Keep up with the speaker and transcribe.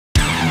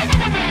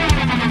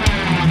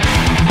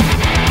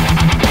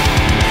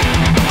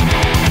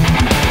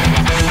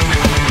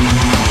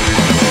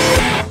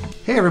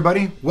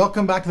everybody,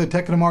 welcome back to the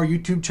Tech of Tomorrow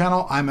YouTube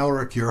channel. I'm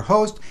Elric, your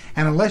host,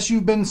 and unless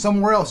you've been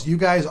somewhere else, you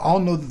guys all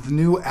know that the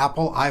new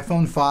Apple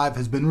iPhone 5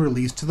 has been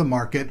released to the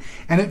market,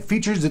 and it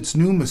features its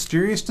new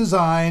mysterious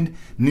designed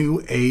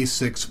new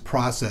A6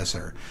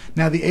 processor.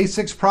 Now the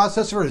A6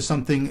 processor is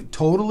something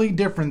totally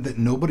different that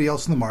nobody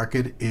else in the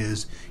market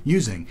is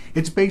using.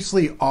 It's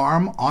basically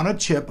ARM on a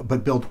chip,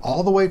 but built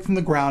all the way from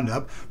the ground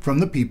up from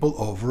the people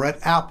over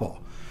at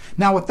Apple.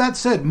 Now, with that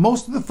said,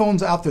 most of the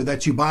phones out there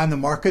that you buy on the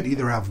market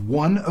either have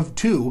one of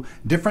two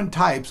different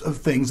types of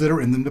things that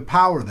are in them to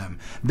power them.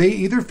 They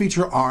either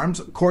feature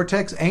ARM's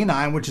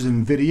Cortex-A9, which is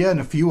NVIDIA and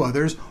a few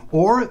others,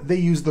 or they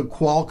use the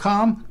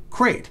Qualcomm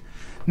Crate.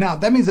 Now,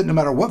 that means that no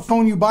matter what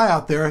phone you buy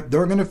out there,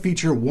 they're going to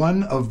feature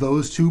one of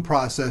those two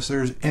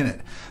processors in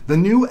it. The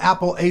new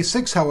Apple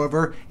A6,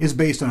 however, is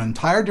based on an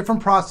entire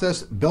different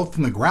process built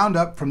from the ground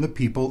up from the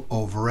people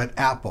over at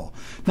Apple.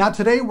 Now,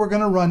 today we're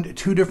going to run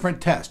two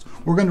different tests.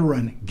 We're going to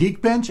run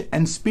Geekbench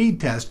and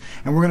Speed Test,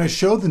 and we're going to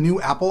show the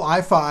new Apple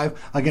i5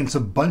 against a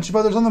bunch of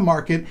others on the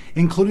market,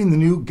 including the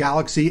new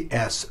Galaxy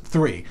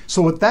S3.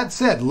 So with that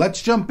said,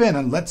 let's jump in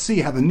and let's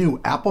see how the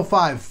new Apple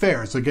 5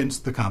 fares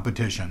against the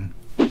competition.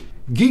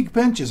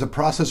 Geekbench is a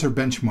processor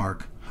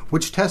benchmark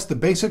which tests the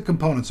basic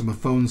components of a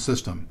phone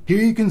system.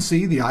 Here you can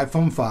see the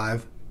iPhone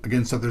 5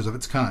 against others of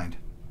its kind.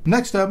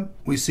 Next up,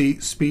 we see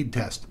Speed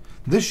Test.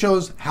 This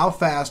shows how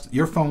fast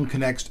your phone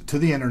connects to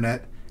the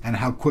internet and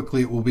how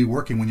quickly it will be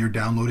working when you're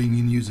downloading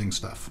and using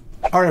stuff.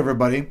 All right,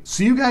 everybody,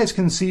 so you guys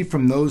can see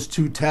from those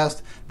two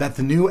tests that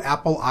the new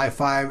Apple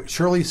i5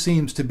 surely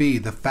seems to be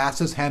the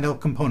fastest handheld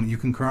component you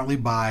can currently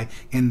buy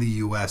in the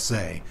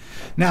USA.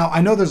 Now,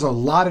 I know there's a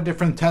lot of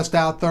different tests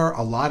out there,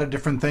 a lot of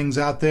different things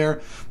out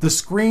there. The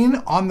screen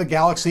on the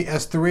Galaxy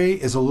S3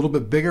 is a little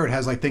bit bigger. It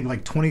has, I think,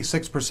 like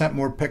 26%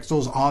 more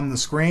pixels on the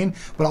screen,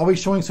 but I'll be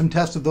showing some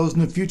tests of those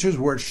in the futures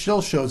where it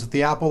still shows that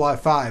the Apple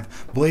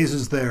i5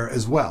 blazes there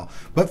as well.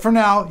 But for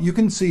now, you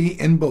can see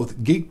in both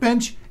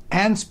Geekbench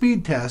and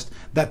Speed Test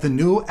that the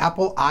new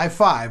Apple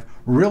i5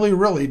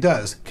 really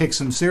does kick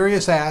some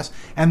serious ass,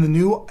 and the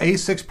new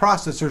A6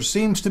 processor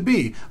seems to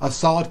be a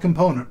solid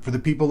component for the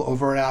people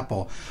over at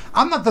Apple.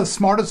 I'm not the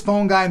smartest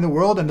phone guy in the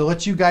world, and to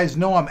let you guys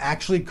know, I'm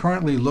actually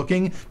currently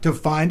looking to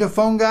find a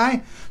phone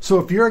guy. So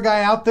if you're a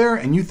guy out there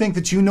and you think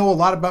that you know a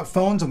lot about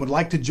phones and would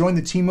like to join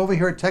the team over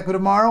here at Tech of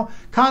Tomorrow,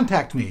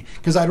 contact me,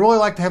 because I'd really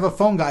like to have a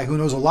phone guy who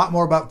knows a lot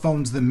more about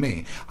phones than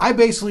me. I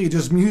basically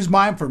just use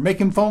mine for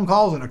making phone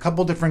calls and a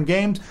couple different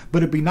games, but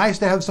it'd be nice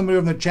to have somebody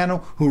on the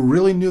channel who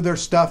really knew their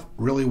stuff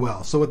really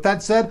well. So with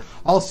that said,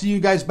 I'll see you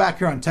guys back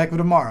here on Tech of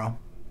Tomorrow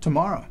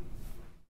tomorrow.